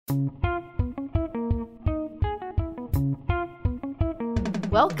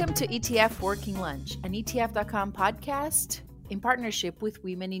Welcome to ETF Working Lunch, an ETF.com podcast in partnership with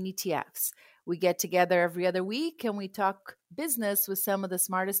Women in ETFs. We get together every other week and we talk business with some of the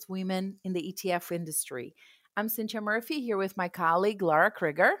smartest women in the ETF industry. I'm Cynthia Murphy here with my colleague, Laura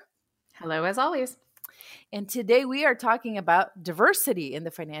Krieger. Hello, as always. And today we are talking about diversity in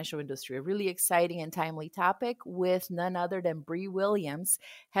the financial industry, a really exciting and timely topic with none other than Brie Williams,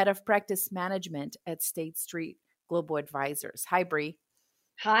 Head of Practice Management at State Street Global Advisors. Hi, Brie.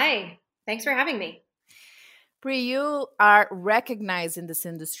 Hi, thanks for having me. Brie, you are recognized in this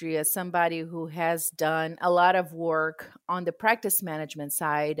industry as somebody who has done a lot of work on the practice management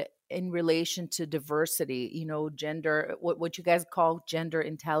side in relation to diversity, gender, what you guys call gender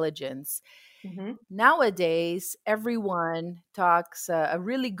intelligence. Mm-hmm. Nowadays, everyone talks a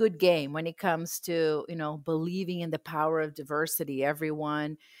really good game when it comes to, believing in the power of diversity.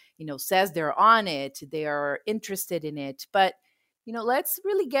 Everyone, says they're on it, they are interested in it, but let's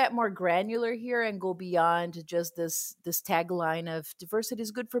really get more granular here and go beyond just this tagline of diversity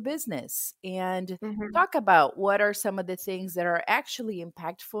is good for business and talk about what are some of the things that are actually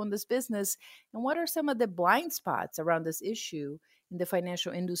impactful in this business and what are some of the blind spots around this issue in the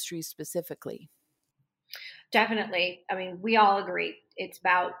financial industry specifically. Definitely. I mean, we all agree it's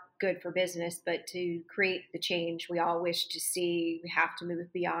about good for business, but to create the change we all wish to see, we have to move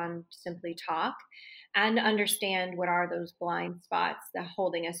beyond simply talk and understand what are those blind spots that are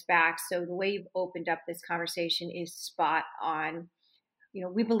holding us back. So the way you've opened up this conversation is spot on.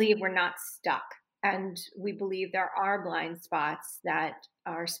 We believe we're not stuck, and we believe there are blind spots that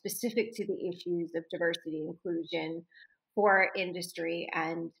are specific to the issues of diversity and inclusion for our industry,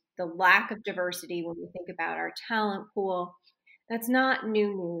 and the lack of diversity when we think about our talent pool, that's not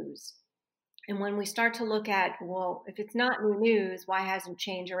new news. And when we start to look at, well, if it's not new news, why hasn't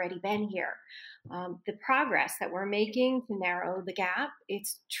change already been here? The progress that we're making to narrow the gap,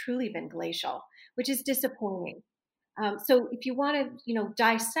 it's truly been glacial, which is disappointing. So if you want to,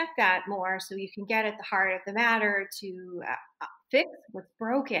 dissect that more so you can get at the heart of the matter to fix what's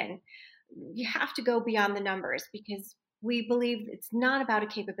broken, you have to go beyond the numbers because we believe it's not about a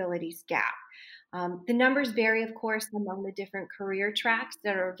capabilities gap. The numbers vary, of course, among the different career tracks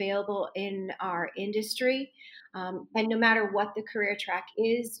that are available in our industry. And no matter what the career track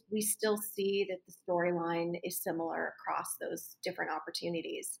is, we still see that the storyline is similar across those different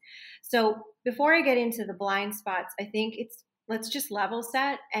opportunities. So before I get into the blind spots, I think let's just level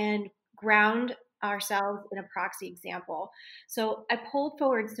set and ground ourselves in a proxy example. So I pulled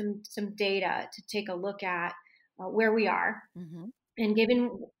forward some data to take a look at where we are. Mm-hmm. And given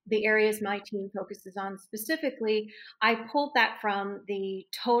the areas my team focuses on specifically, I pulled that from the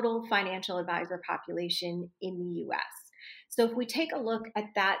total financial advisor population in the U.S. So if we take a look at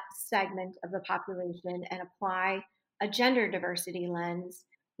that segment of the population and apply a gender diversity lens,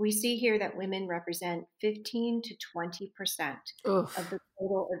 we see here that women represent 15 to 20% of the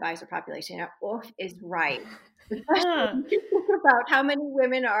total advisor population. Now, oof is right. About how many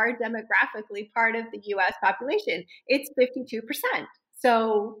women are demographically part of the U.S. population. It's 52%.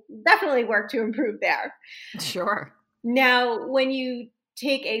 So definitely work to improve there. Sure. Now, when you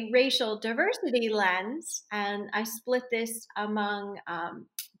take a racial diversity lens, and I split this among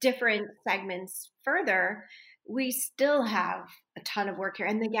different segments further, we still have a ton of work here,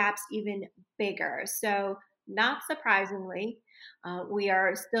 and the gap's even bigger. So not surprisingly, we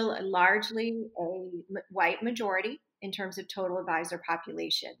are still largely a white majority in terms of total advisor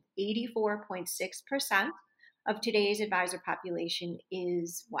population. 84.6% of today's advisor population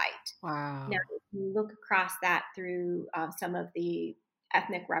is white. Wow. Now, if you look across that through some of the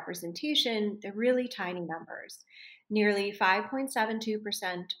ethnic representation, they're really tiny numbers. Nearly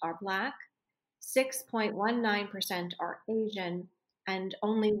 5.72% are Black, 6.19% are Asian, and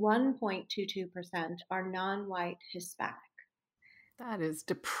only 1.22% are non-white Hispanic. That is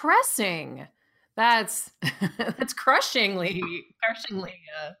depressing. That's crushingly.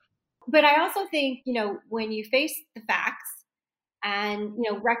 But I also think, when you face the facts and,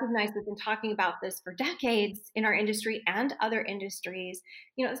 recognize we've been talking about this for decades in our industry and other industries,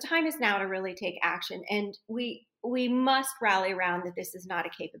 the time is now to really take action. And we must rally around that this is not a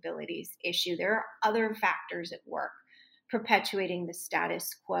capabilities issue. There are other factors at work perpetuating the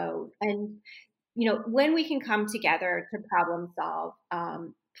status quo. And, when we can come together to problem solve,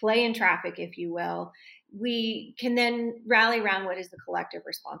 play in traffic, if you will, we can then rally around what is the collective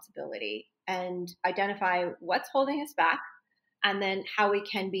responsibility and identify what's holding us back, and then how we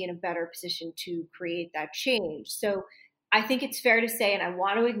can be in a better position to create that change. So I think it's fair to say, and I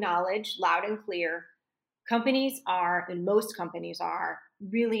want to acknowledge loud and clear, companies are, and most companies are,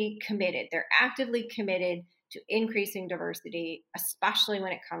 really committed. They're actively committed to increasing diversity, especially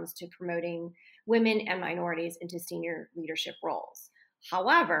when it comes to promoting women and minorities into senior leadership roles.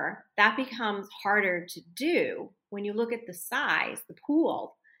 However, that becomes harder to do when you look at the size, the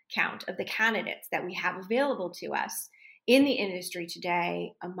pool count of the candidates that we have available to us in the industry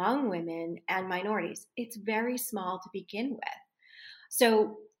today among women and minorities. It's very small to begin with.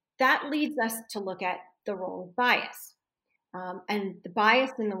 So that leads us to look at the role of bias. And the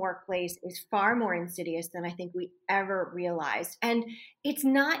bias in the workplace is far more insidious than I think we ever realized. And it's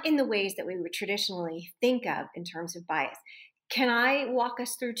not in the ways that we would traditionally think of in terms of bias. Can I walk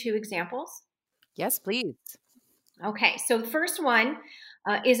us through 2 examples? Yes, please. Okay, so the first one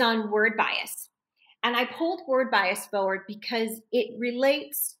is on word bias. And I pulled word bias forward because it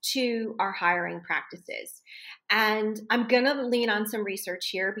relates to our hiring practices. And I'm going to lean on some research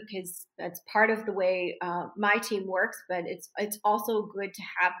here because that's part of the way my team works, but it's also good to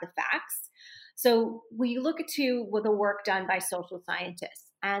have the facts. So we look at the work done by social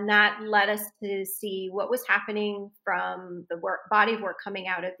scientists, and that led us to see what was happening from the body of work coming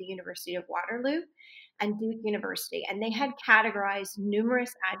out of the University of Waterloo and Duke University. And they had categorized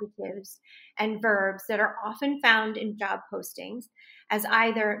numerous adjectives and verbs that are often found in job postings as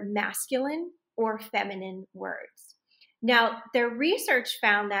either masculine or feminine words. Now, their research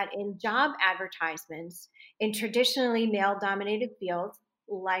found that in job advertisements in traditionally male-dominated fields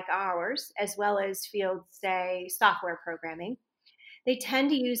like ours, as well as fields, say, software programming, they tend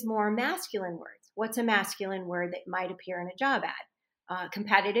to use more masculine words. What's a masculine word that might appear in a job ad?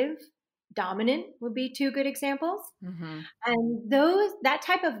 Competitive, dominant would be 2 good examples. Mm-hmm. And that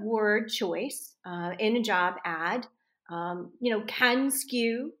type of word choice in a job ad, can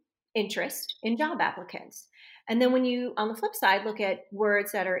skew interest in job applicants. And then when you, on the flip side, look at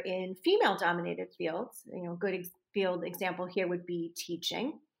words that are in female-dominated fields, good field example here would be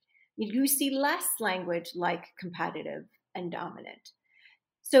teaching. You see less language like competitive and dominant.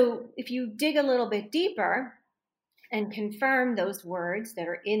 So if you dig a little bit deeper and confirm those words that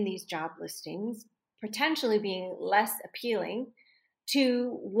are in these job listings, potentially being less appealing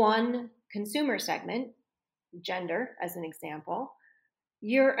to one consumer segment, gender as an example,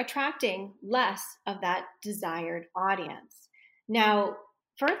 you're attracting less of that desired audience. Now,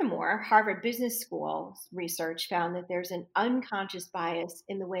 furthermore, Harvard Business School's research found that there's an unconscious bias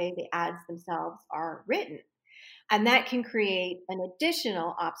in the way the ads themselves are written. And that can create an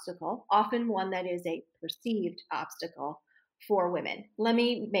additional obstacle, often one that is a perceived obstacle for women. Let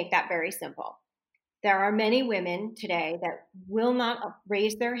me make that very simple. There are many women today that will not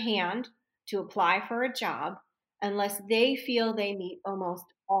raise their hand to apply for a job unless they feel they meet almost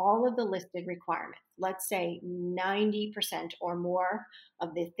all of the listed requirements. Let's say 90% or more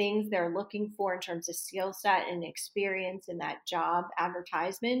of the things they're looking for in terms of skill set and experience in that job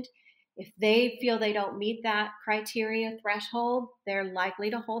advertisement. If they feel they don't meet that criteria threshold, they're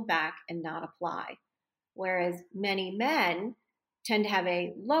likely to hold back and not apply. Whereas many men tend to have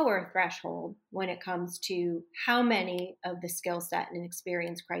a lower threshold when it comes to how many of the skill set and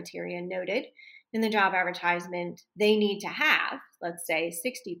experience criteria noted in the job advertisement they need to have, let's say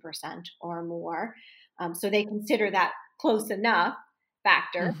 60% or more. So they consider that close enough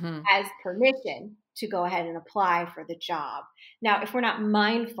factor as permission to go ahead and apply for the job. Now, if we're not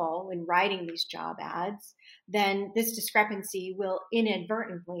mindful when writing these job ads, then this discrepancy will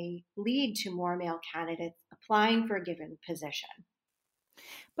inadvertently lead to more male candidates applying for a given position.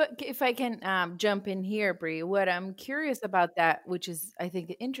 But if I can jump in here, Brie, what I'm curious about that, which is, I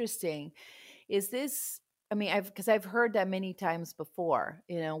think, interesting, is this, because I've heard that many times before,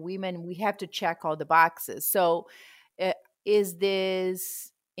 women, we have to check all the boxes. So is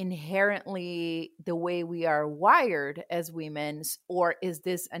this inherently the way we are wired as women, or is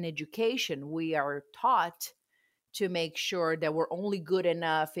this an education we are taught to make sure that we're only good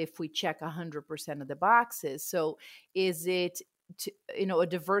enough if we check 100% of the boxes? So is it a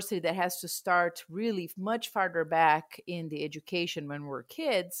diversity that has to start really much farther back in the education when we're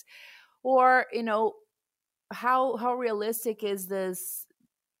kids? Or, how realistic is this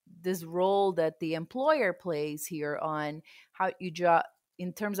role that the employer plays here on how you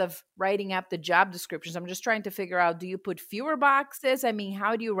in terms of writing up the job descriptions? I'm just trying to figure out, do you put fewer boxes?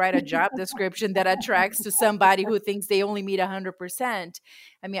 How do you write a job description that attracts to somebody who thinks they only meet 100%?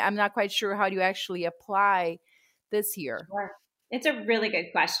 I'm not quite sure how do you actually apply this here. Sure. It's a really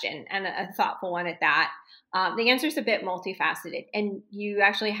good question and a thoughtful one at that. The answer is a bit multifaceted, and you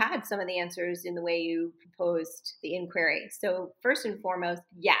actually had some of the answers in the way you proposed the inquiry. So first and foremost,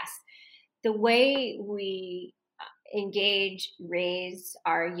 yes, the way we engage, raise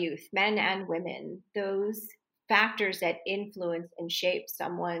our youth, men and women, those factors that influence and shape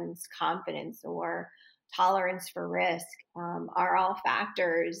someone's confidence or tolerance for risk are all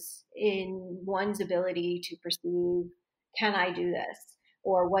factors in one's ability to perceive, can I do this?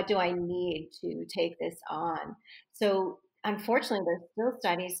 Or what do I need to take this on? So unfortunately, there's still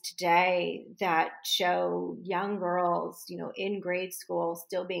studies today that show young girls, in grade school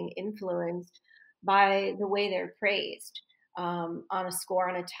still being influenced by the way they're praised on a score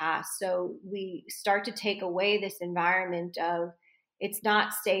on a task. So we start to take away this environment of it's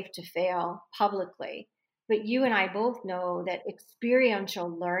not safe to fail publicly. But you and I both know that experiential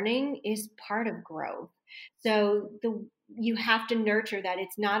learning is part of growth. So you have to nurture that.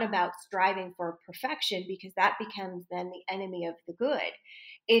 It's not about striving for perfection, because that becomes then the enemy of the good.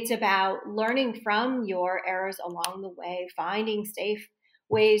 It's about learning from your errors along the way, finding safe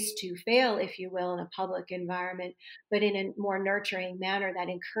ways to fail, if you will, in a public environment, but in a more nurturing manner that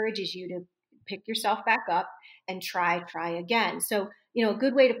encourages you to pick yourself back up and try again. So, a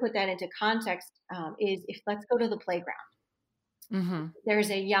good way to put that into context is, if let's go to the playground. Mm-hmm. There's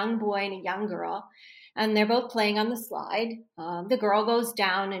a young boy and a young girl, and they're both playing on the slide. The girl goes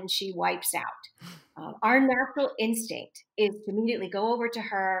down and she wipes out. Our natural instinct is to immediately go over to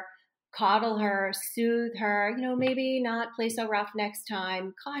her, coddle her, soothe her, maybe not play so rough next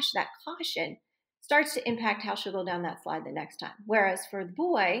time. That caution starts to impact how she'll go down that slide the next time. Whereas for the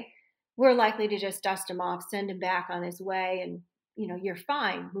boy, we're likely to just dust him off, send him back on his way, and, you're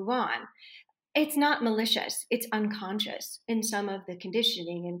fine, move on. It's not malicious. It's unconscious in some of the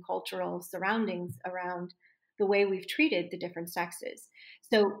conditioning and cultural surroundings around the way we've treated the different sexes.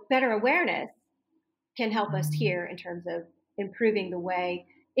 So better awareness can help us here in terms of improving the way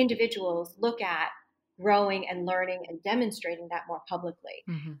individuals look at growing and learning and demonstrating that more publicly.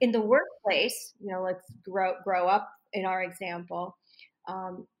 Mm-hmm. In the workplace, let's grow up in our example.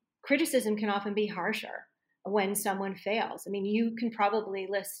 Criticism can often be harsher when someone fails. I mean, you can probably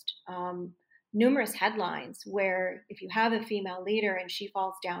list numerous headlines where if you have a female leader and she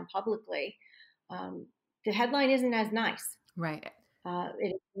falls down publicly, the headline isn't as nice. Right.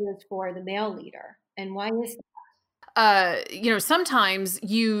 It is for the male leader. And why is that? Sometimes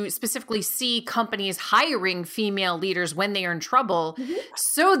you specifically see companies hiring female leaders when they are in trouble, mm-hmm.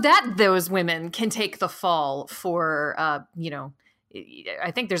 so that those women can take the fall for,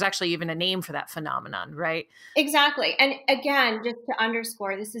 I think there's actually even a name for that phenomenon, right? Exactly. And again, just to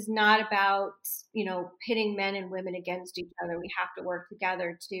underscore, this is not about, pitting men and women against each other. We have to work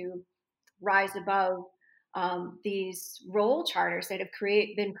together to rise above these role charters that have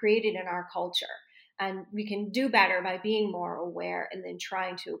been created in our culture. And we can do better by being more aware and then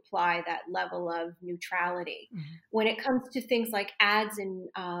trying to apply that level of neutrality. Mm-hmm. When it comes to things like ads and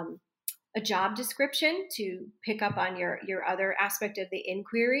a job description, to pick up on your other aspect of the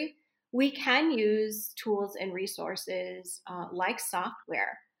inquiry, we can use tools and resources like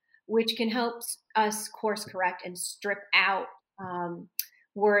software, which can help us course correct and strip out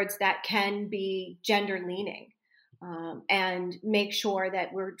words that can be gender leaning and make sure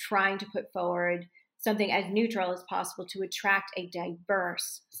that we're trying to put forward something as neutral as possible to attract a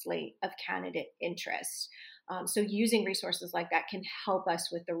diverse slate of candidate interests. So using resources like that can help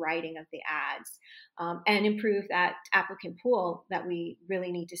us with the writing of the ads and improve that applicant pool that we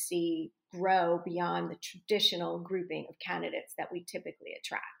really need to see grow beyond the traditional grouping of candidates that we typically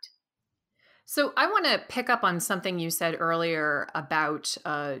attract. So I want to pick up on something you said earlier about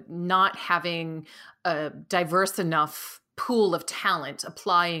not having a diverse enough pool of talent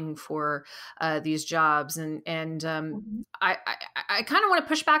applying for these jobs. And mm-hmm. I kind of want to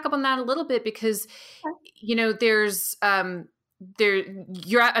push back up on that a little bit because, there's I'm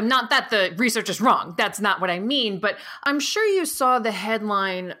not that the research is wrong. That's not what I mean, but I'm sure you saw the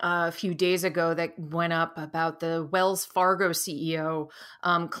headline a few days ago that went up about the Wells Fargo CEO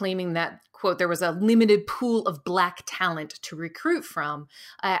claiming that, quote, there was a limited pool of Black talent to recruit from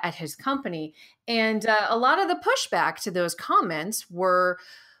at his company. And a lot of the pushback to those comments were,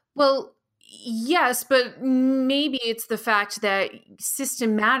 well, yes, but maybe it's the fact that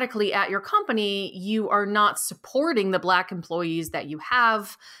systematically at your company, you are not supporting the Black employees that you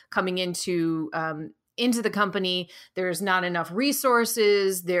have coming into the company. There's not enough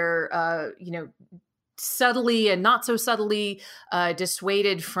resources. They're, subtly and not so subtly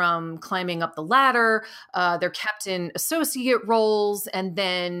dissuaded from climbing up the ladder. They're kept in associate roles, and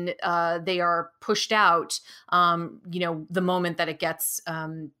then they are pushed out, the moment that it gets,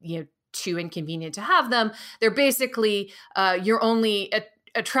 too inconvenient to have them. They're basically, you're only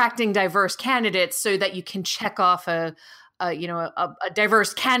attracting diverse candidates so that you can check off a a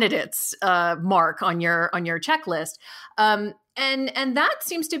diverse candidates mark on your checklist. And that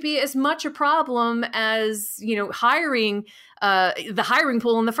seems to be as much a problem as, hiring the hiring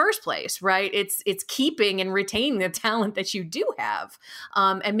pool in the first place, right? It's keeping and retaining the talent that you do have,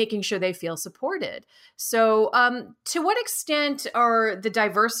 and making sure they feel supported. So to what extent are the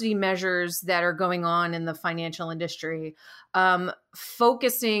diversity measures that are going on in the financial industry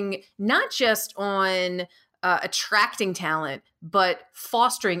focusing not just on attracting talent, but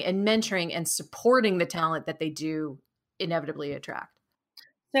fostering and mentoring and supporting the talent that they do inevitably attract?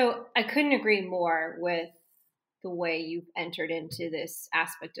 So I couldn't agree more with the way you've entered into this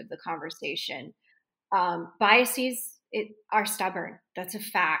aspect of the conversation. Biases are stubborn. That's a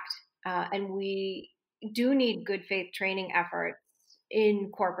fact. And we do need good faith training efforts in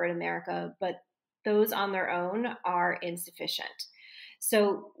corporate America, but those on their own are insufficient.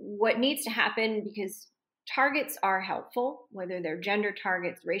 So what needs to happen, because targets are helpful, whether they're gender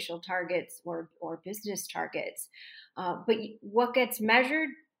targets, racial targets, or business targets. But what gets measured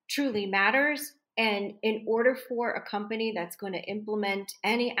truly matters. And in order for a company that's going to implement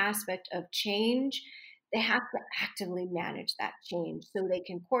any aspect of change, they have to actively manage that change so they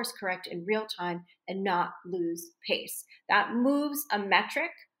can course correct in real time and not lose pace. That moves a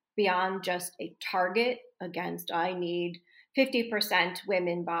metric beyond just a target against, I need 50%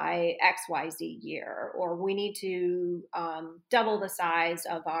 women by XYZ year, or we need to double the size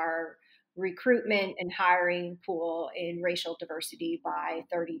of our recruitment and hiring pool in racial diversity by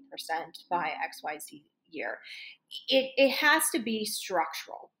 30% by XYZ year. It has to be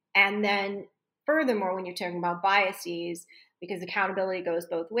structural. And then furthermore, when you're talking about biases, because accountability goes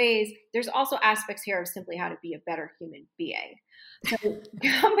both ways, there's also aspects here of simply how to be a better human being. So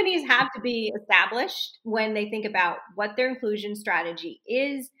companies have to be established when they think about what their inclusion strategy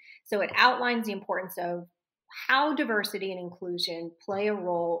is. So it outlines the importance of how diversity and inclusion play a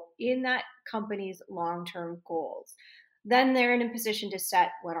role in that company's long-term goals. Then they're in a position to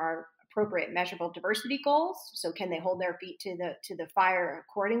set what are appropriate measurable diversity goals. So can they hold their feet to the fire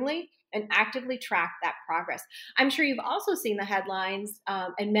accordingly and actively track that progress? I'm sure you've also seen the headlines,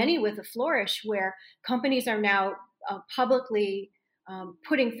 and many with a flourish, where companies are now publicly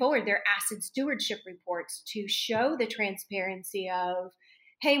putting forward their asset stewardship reports to show the transparency of,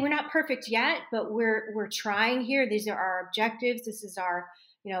 hey, we're not perfect yet, but we're trying here. These are our objectives. This is our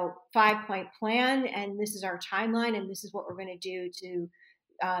 5-point plan, and this is our timeline, and this is what we're going to do to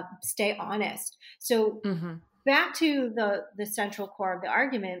stay honest. So back to the central core of the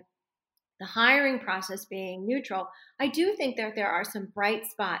argument, the hiring process being neutral, I do think that there are some bright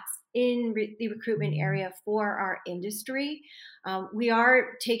spots in the recruitment area for our industry. We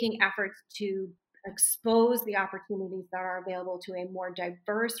are taking efforts to expose the opportunities that are available to a more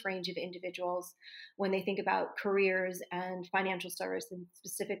diverse range of individuals when they think about careers and financial service, and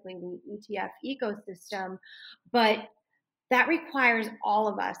specifically the ETF ecosystem. But that requires all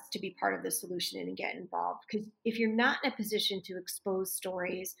of us to be part of the solution and get involved. Because if you're not in a position to expose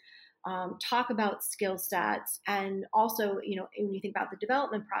stories, talk about skill sets, and also, when you think about the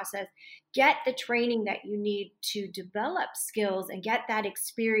development process, get the training that you need to develop skills and get that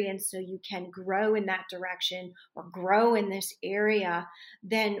experience so you can grow in that direction or grow in this area,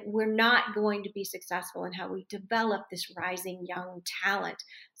 then we're not going to be successful in how we develop this rising young talent.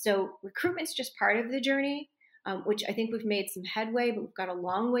 So recruitment's just part of the journey, which I think we've made some headway, but we've got a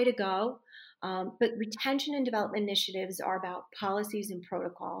long way to go. But retention and development initiatives are about policies and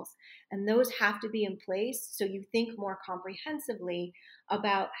protocols, and those have to be in place so you think more comprehensively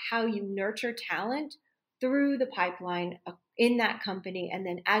about how you nurture talent through the pipeline in that company, and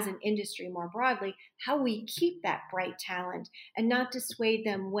then as an industry more broadly, how we keep that bright talent and not dissuade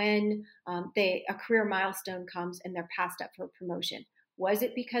them when a career milestone comes and they're passed up for promotion. Was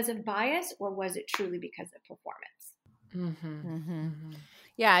it because of bias, or was it truly because of performance?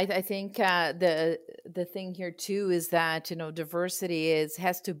 Yeah, I think the thing here too is that diversity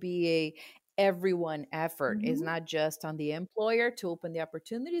has to be a everyone effort. It's not just on the employer to open the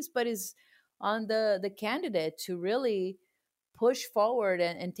opportunities, but is on the candidate to really push forward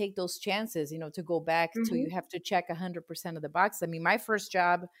and take those chances. To go back to, you have to check 100% of the box. I mean, my first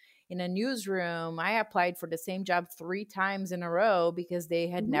job in a newsroom, I applied for the same job 3 times in a row because they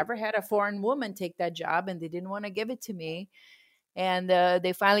had never had a foreign woman take that job, and they didn't want to give it to me. And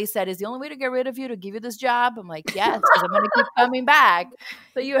they finally said, is the only way to get rid of you to give you this job? I'm like, yes, because I'm going to keep coming back.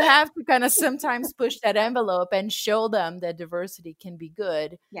 So you have to kind of sometimes push that envelope and show them that diversity can be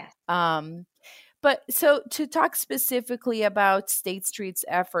good. Yes. But so to talk specifically about State Street's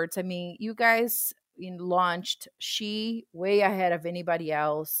efforts, I mean, you guys, launched She way ahead of anybody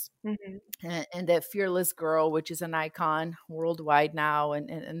else. Mm-hmm. And that Fearless Girl, which is an icon worldwide now,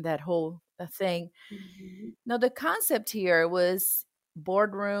 and that whole thing. Mm-hmm. Now, the concept here was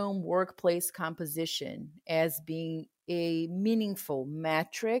boardroom workplace composition as being a meaningful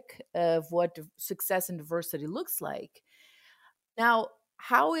metric of what success and diversity looks like. Now,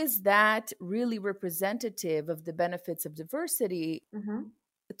 how is that really representative of the benefits of diversity? Mm-hmm.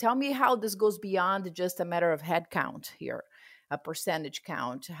 Tell me how this goes beyond just a matter of head count here, a percentage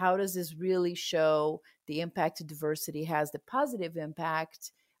count. How does this really show the impact diversity has, the positive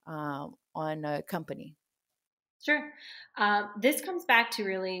impact on a company? Sure. This comes back to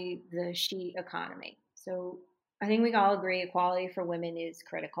really the she economy. So I think we all agree equality for women is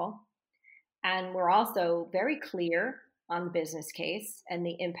critical. And we're also very clear on the business case, and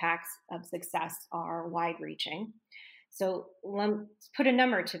the impacts of success are wide reaching. So let's put a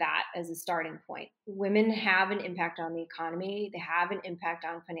number to that as a starting point. Women have an impact on the economy, they have an impact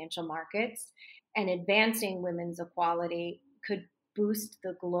on financial markets, and advancing women's equality could boost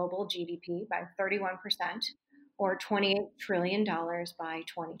the global GDP by 31% or $28 trillion by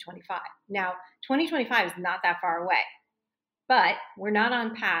 2025. Now, 2025 is not that far away. But we're not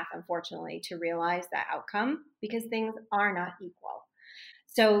on path, unfortunately, to realize that outcome because things are not equal.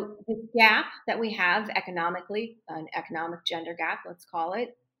 So the gap that we have economically, an economic gender gap, let's call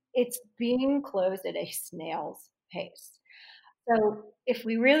it, it's being closed at a snail's pace. So if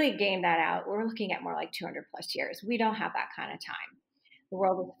we really game that out, we're looking at more like 200 plus years. We don't have that kind of time. The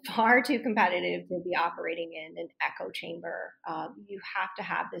world is far too competitive to be operating in an echo chamber. You have to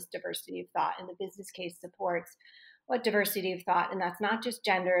have this diversity of thought, and the business case supports what diversity of thought, and that's not just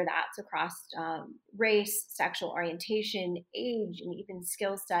gender, that's across race, sexual orientation, age, and even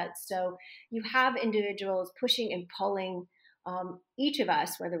skill sets. So you have individuals pushing and pulling each of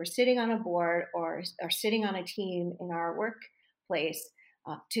us, whether we're sitting on a board or sitting on a team in our workplace,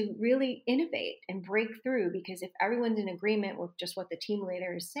 to really innovate and break through. Because if everyone's in agreement with just what the team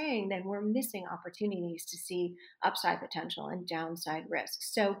leader is saying, then we're missing opportunities to see upside potential and downside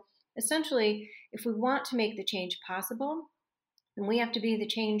risks. So essentially, if we want to make the change possible, then we have to be the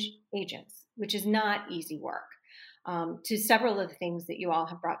change agents, which is not easy work. To several of the things that you all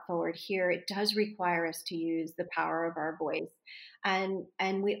have brought forward here, it does require us to use the power of our voice. And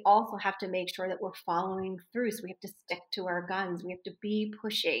we also have to make sure that we're following through. So we have to stick to our guns. We have to be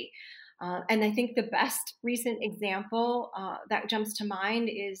pushy. And I think the best recent example that jumps to mind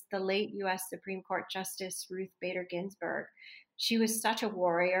is the late U.S. Supreme Court Justice Ruth Bader Ginsburg. She was such a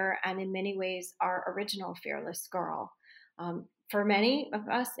warrior and in many ways our original fearless girl. For many of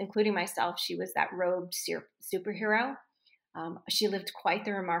us, including myself, she was that robed superhero. She lived quite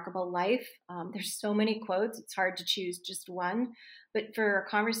the remarkable life. There's so many quotes, it's hard to choose just one. But for our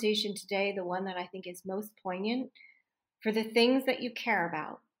conversation today, the one that I think is most poignant, for the things that you care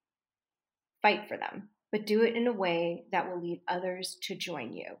about, fight for them, but do it in a way that will lead others to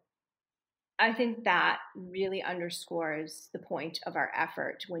join you. I think that really underscores the point of our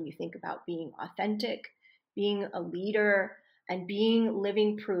effort when you think about being authentic, being a leader, and being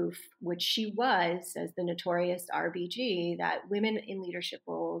living proof, which she was, as the notorious RBG, that women in leadership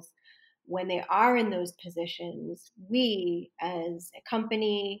roles, when they are in those positions, we as a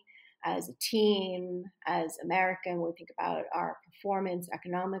company, as a team, as America, when we think about our performance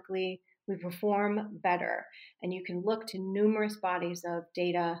economically, we perform better. And you can look to numerous bodies of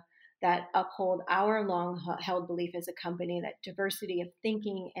data that uphold our long-held belief as a company that diversity of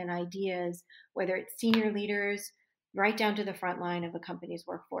thinking and ideas, whether it's senior leaders, right down to the front line of a company's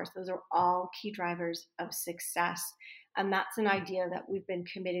workforce, those are all key drivers of success. And that's an idea that we've been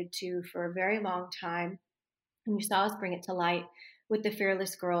committed to for a very long time. And you saw us bring it to light with the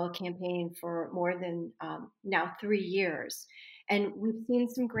Fearless Girl campaign for more than now 3 years. And we've seen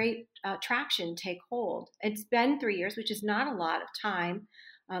some great traction take hold. It's been 3 years, which is not a lot of time,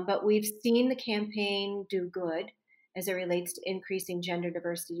 but we've seen the campaign do good as it relates to increasing gender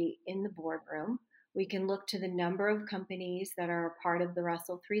diversity in the boardroom. We can look to the number of companies that are part of the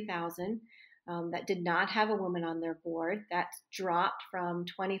Russell 3000 that did not have a woman on their board. That's dropped from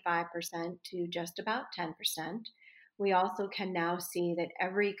 25% to just about 10%. We also can now see that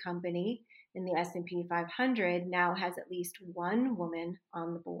every company in the S&P 500 now has at least one woman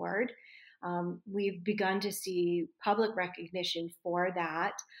on the board. We've begun to see public recognition for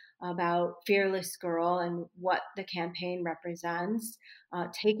that, about Fearless Girl and what the campaign represents,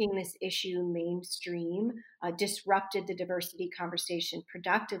 taking this issue mainstream, disrupted the diversity conversation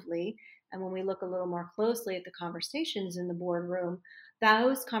productively. And when we look a little more closely at the conversations in the boardroom,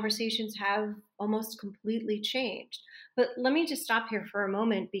 those conversations have almost completely changed. But let me just stop here for a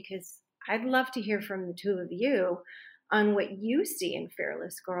moment, because I'd love to hear from the two of you on what you see in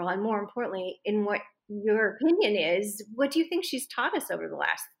Fearless Girl, and more importantly, in what your opinion is. What do you think she's taught us over the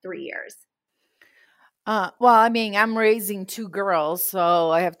last 3 years? Well, I mean, I'm raising two girls, so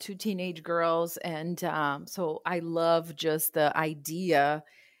I have two teenage girls, and so I love just the idea,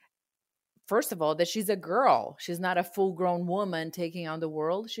 first of all, that she's a girl. She's not a full grown woman taking on the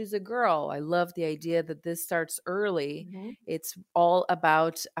world. She's a girl. I love the idea that this starts early. Mm-hmm. It's all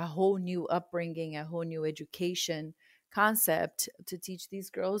about a whole new upbringing, a whole new education concept to teach these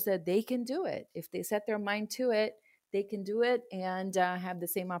girls that they can do it. If they set their mind to it, they can do it and have the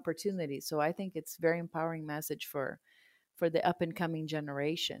same opportunity. So I think it's a very empowering message for the up and coming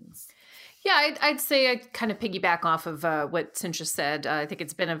generations. Yeah, I'd say I kind of piggyback off of what Cynthia said. I think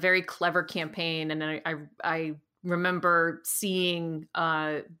it's been a very clever campaign, and I remember seeing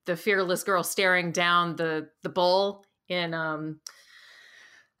the Fearless Girl staring down the bull in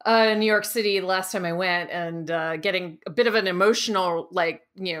New York City the last time I went, and getting a bit of an emotional,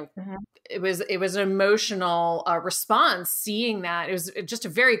 Mm-hmm. it was an emotional response seeing that. It was just a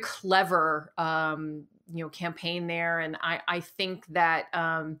very clever campaign there, and I think that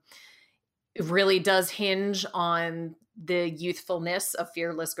it really does hinge on the youthfulness of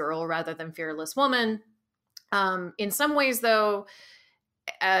Fearless Girl rather than Fearless Woman. In some ways, though,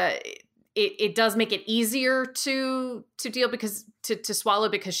 it does make it easier to deal because to swallow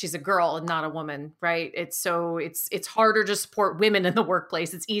because she's a girl and not a woman, right? It's harder to support women in the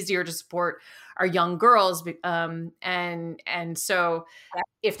workplace. It's easier to support our young girls, and so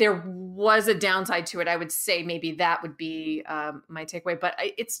if there was a downside to it, I would say maybe that would be my takeaway. But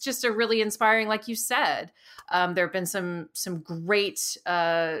it's just a really inspiring, like you said. There have been some great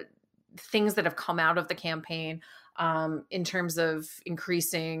things that have come out of the campaign. In terms of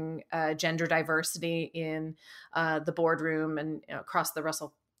increasing gender diversity in the boardroom and across the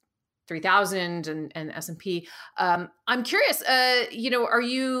Russell 3000 and S&P. I'm curious, are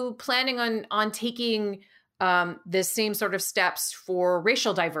you planning on taking the same sort of steps for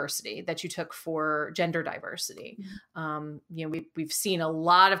racial diversity that you took for gender diversity? Mm-hmm. We've seen a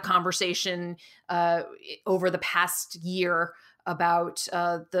lot of conversation over the past year about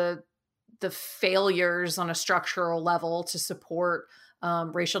the failures on a structural level to support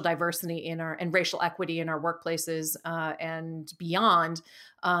racial diversity and racial equity in our workplaces and beyond.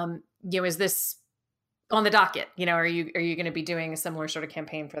 Is this on the docket? Are you going to be doing a similar sort of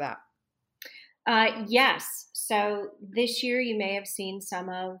campaign for that? Yes. So this year, you may have seen some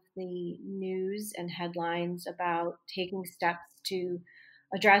of the news and headlines about taking steps to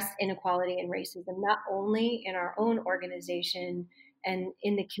address inequality and racism, not only in our own organization and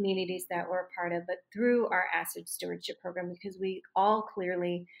in the communities that we're a part of, but through our asset stewardship program, because we all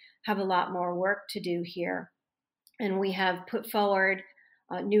clearly have a lot more work to do here. And we have put forward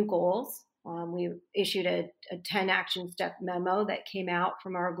new goals. We issued a 10 action step memo that came out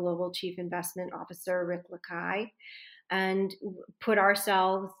from our global chief investment officer, Rick Lakai, and put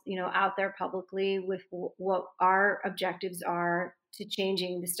ourselves, out there publicly with what our objectives are to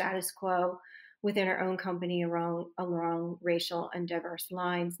changing the status quo within our own company along racial and diverse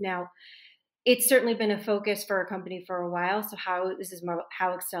lines. Now, it's certainly been a focus for our company for a while. So how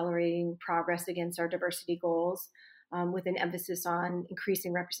accelerating progress against our diversity goals, with an emphasis on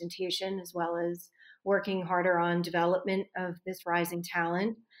increasing representation, as well as working harder on development of this rising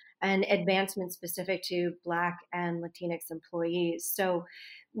talent and advancement specific to Black and Latinx employees. So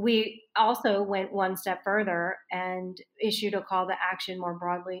we also went one step further and issued a call to action more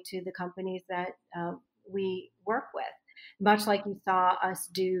broadly to the companies that we work with, much like you saw us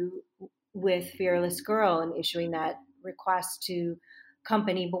do with Fearless Girl and issuing that request to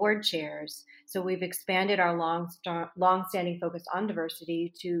company board chairs. So we've expanded our long-standing focus on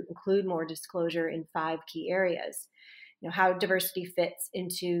diversity to include more disclosure in 5 key areas. How diversity fits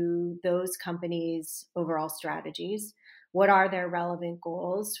into those companies' overall strategies. What are their relevant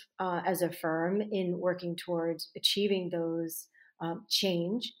goals as a firm in working towards achieving those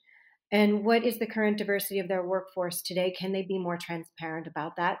change? And what is the current diversity of their workforce today? Can they be more transparent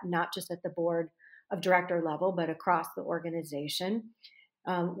about that, not just at the board of director level, but across the organization?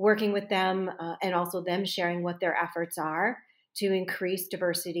 Working with them and also them sharing what their efforts are to increase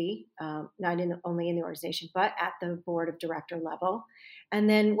diversity, not only in the organization, but at the board of director level. And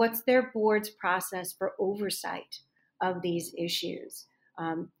then what's their board's process for oversight of these issues?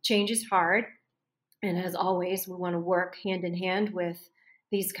 Change is hard. And as always, we want to work hand in hand with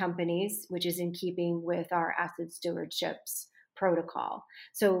these companies, which is in keeping with our asset stewardships protocol.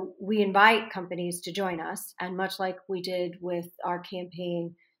 So we invite companies to join us. And much like we did with our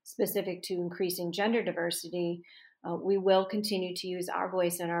campaign specific to increasing gender diversity, we will continue to use our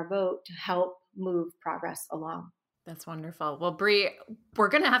voice and our vote to help move progress along. That's wonderful. Well, Brie, we're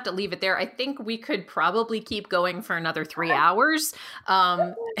going to have to leave it there. I think we could probably keep going for another 3 hours.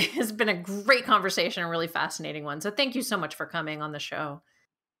 It's been a great conversation, a really fascinating one. So thank you so much for coming on the show.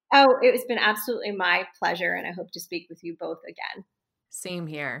 Oh, it's been absolutely my pleasure, and I hope to speak with you both again. Same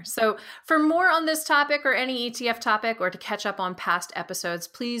here. So for more on this topic or any ETF topic, or to catch up on past episodes,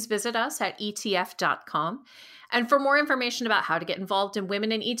 please visit us at ETF.com. And for more information about how to get involved in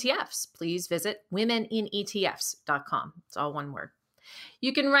women in ETFs, please visit womeninetfs.com. It's all one word.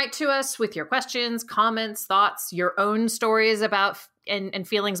 You can write to us with your questions, comments, thoughts, your own stories about and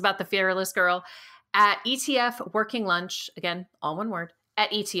feelings about the Fearless Girl at ETF Working Lunch, again, all one word,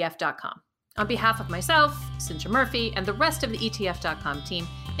 at ETF.com. On behalf of myself, Cynthia Murphy, and the rest of the ETF.com team,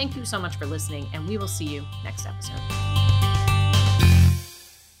 thank you so much for listening, and we will see you next episode.